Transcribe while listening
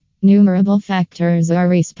Numerable factors are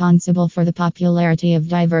responsible for the popularity of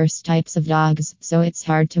diverse types of dogs, so it's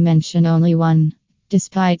hard to mention only one.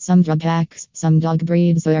 Despite some drawbacks, some dog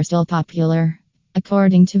breeds are still popular.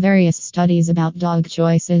 According to various studies about dog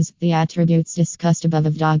choices, the attributes discussed above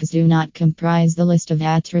of dogs do not comprise the list of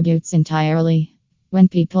attributes entirely. When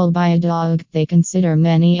people buy a dog, they consider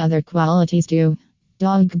many other qualities too.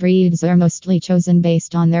 Dog breeds are mostly chosen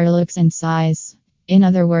based on their looks and size. In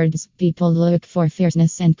other words, people look for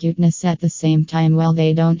fierceness and cuteness at the same time while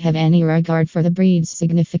they don't have any regard for the breed's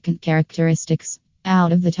significant characteristics.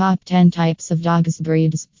 Out of the top 10 types of dogs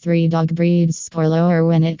breeds, 3 dog breeds score lower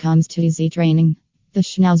when it comes to easy training. The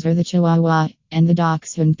Schnauzer, the Chihuahua, and the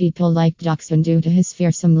Dachshund. People like Dachshund due to his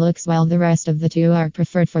fearsome looks, while the rest of the two are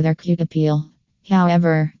preferred for their cute appeal.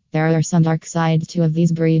 However, there are some dark sides too of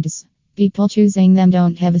these breeds. People choosing them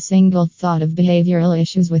don't have a single thought of behavioral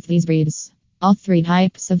issues with these breeds. All 3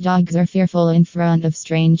 types of dogs are fearful in front of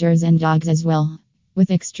strangers and dogs as well.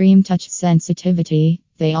 With extreme touch sensitivity,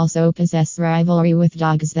 they also possess rivalry with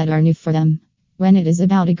dogs that are new for them. When it is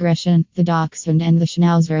about aggression, the Dachshund and the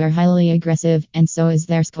Schnauzer are highly aggressive, and so is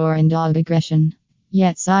their score in dog aggression.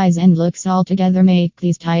 Yet size and looks altogether make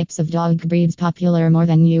these types of dog breeds popular more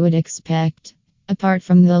than you would expect. Apart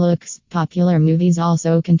from the looks, popular movies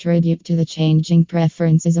also contribute to the changing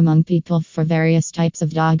preferences among people for various types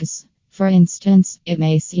of dogs. For instance, it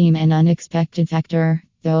may seem an unexpected factor,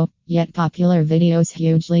 though, yet popular videos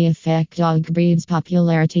hugely affect dog breeds'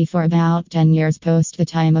 popularity for about 10 years post the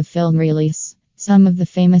time of film release. Some of the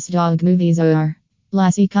famous dog movies are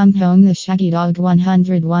Lassie Come Home, The Shaggy Dog,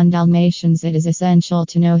 101 Dalmatians. It is essential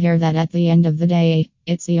to know here that at the end of the day,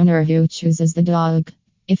 it's the owner who chooses the dog.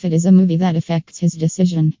 If it is a movie that affects his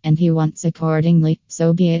decision and he wants accordingly,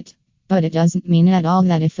 so be it. But it doesn't mean at all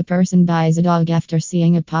that if a person buys a dog after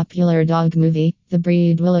seeing a popular dog movie, the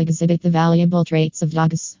breed will exhibit the valuable traits of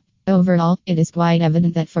dogs. Overall, it is quite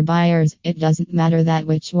evident that for buyers, it doesn't matter that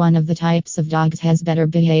which one of the types of dogs has better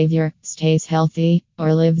behavior, stays healthy,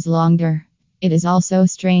 or lives longer. It is also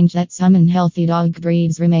strange that some unhealthy dog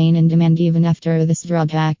breeds remain in demand even after this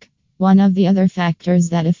drawback. One of the other factors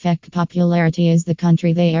that affect popularity is the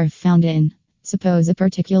country they are found in. Suppose a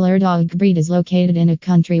particular dog breed is located in a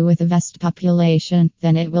country with a vast population,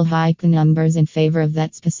 then it will hike the numbers in favor of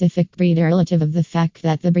that specific breed, relative of the fact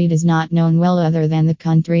that the breed is not known well other than the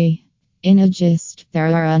country. In a gist,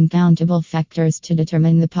 there are uncountable factors to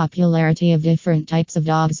determine the popularity of different types of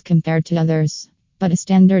dogs compared to others. But a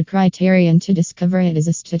standard criterion to discover it is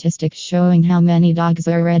a statistic showing how many dogs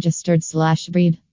are registered/breed.